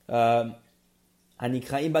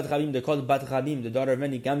 Hanikraim Bat Rabim, they're called Bat Rabim, the daughter of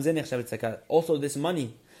many. Also, this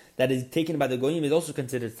money that is taken by the goyim is also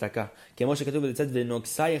considered tzedaka. It says, "V'nog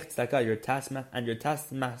sayich tzedaka," your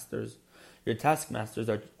taskmasters. Your taskmasters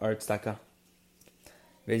are tzedaka.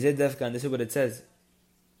 And this is what it says.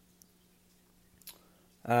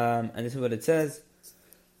 And this is what it says.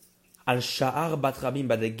 Al Sha'ar Bat Rabim,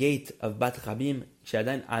 by the gate of Bat Rabim,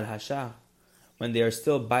 Shadain Al Hashar, when they are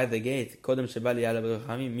still by the gate, Kodem Shebali Al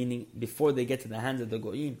Rabim, meaning before they get to the hands of the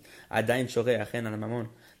goyim, Adain Shorei Achen Al Mamon,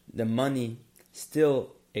 the money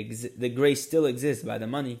still exists, the grace still exists by the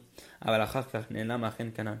money. Then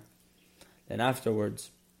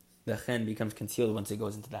afterwards, the chen becomes concealed once it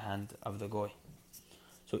goes into the hand of the goy.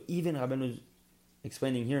 So even Rabeinu is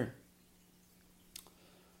explaining here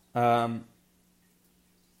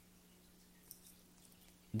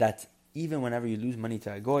that even whenever you lose money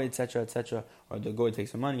to a goy, etc., etc., or the goy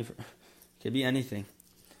takes some money, it could be anything.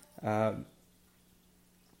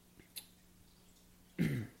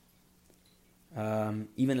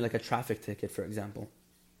 Even like a traffic ticket, for example.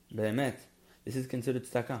 Be'emet, this is considered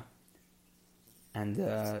tzedaka. And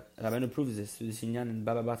Rabeinu proves this through this inyan in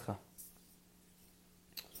Baba Batcha.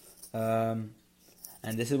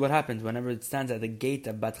 And this is what happens whenever it stands at the gate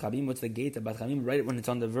of Bat Chabim. What's the gate of Bat Chabim? Right when it's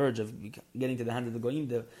on the verge of getting to the hand of the Goyim,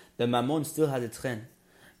 the Mammon still has its chen.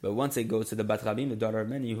 But once it goes to the Bat Chabim, the daughter of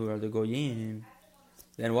many who are the Goyim,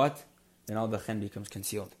 then what? Then all the chen becomes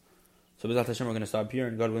concealed. So B'ezrat Hashem, we're going to stop here,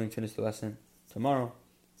 and God willing, finish the lesson tomorrow.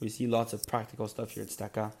 We see lots of practical stuff here at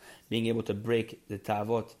tzedaka, being able to break the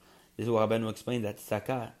ta'avot. This is what Rabeinu explained, that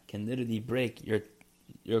tzedaka can literally break your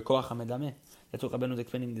koach hamedameh. That's what Rabeinu is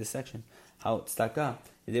explaining in this section. How tzedaka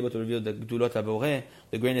is able to reveal the gdulot haboreh,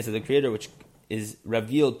 the greatness of the Creator, which is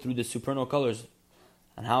revealed through the supernal colors.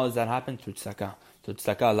 And how does that happen? Through tzedaka. So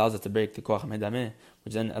tzedaka allows us to break the koach hamedameh,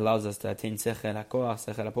 which then allows us to attain sechel hakoach,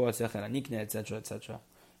 sechel hapoach, sechel hanikne, etc., etc.,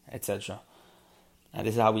 etc. And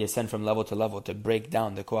this is how we ascend from level to level. To break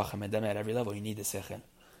down the koach hamedameh at every level, you need the sechel.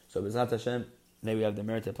 So B'ezrat Hashem, may we have the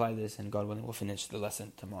merit to apply this, and God willing, we'll finish the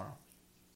lesson tomorrow.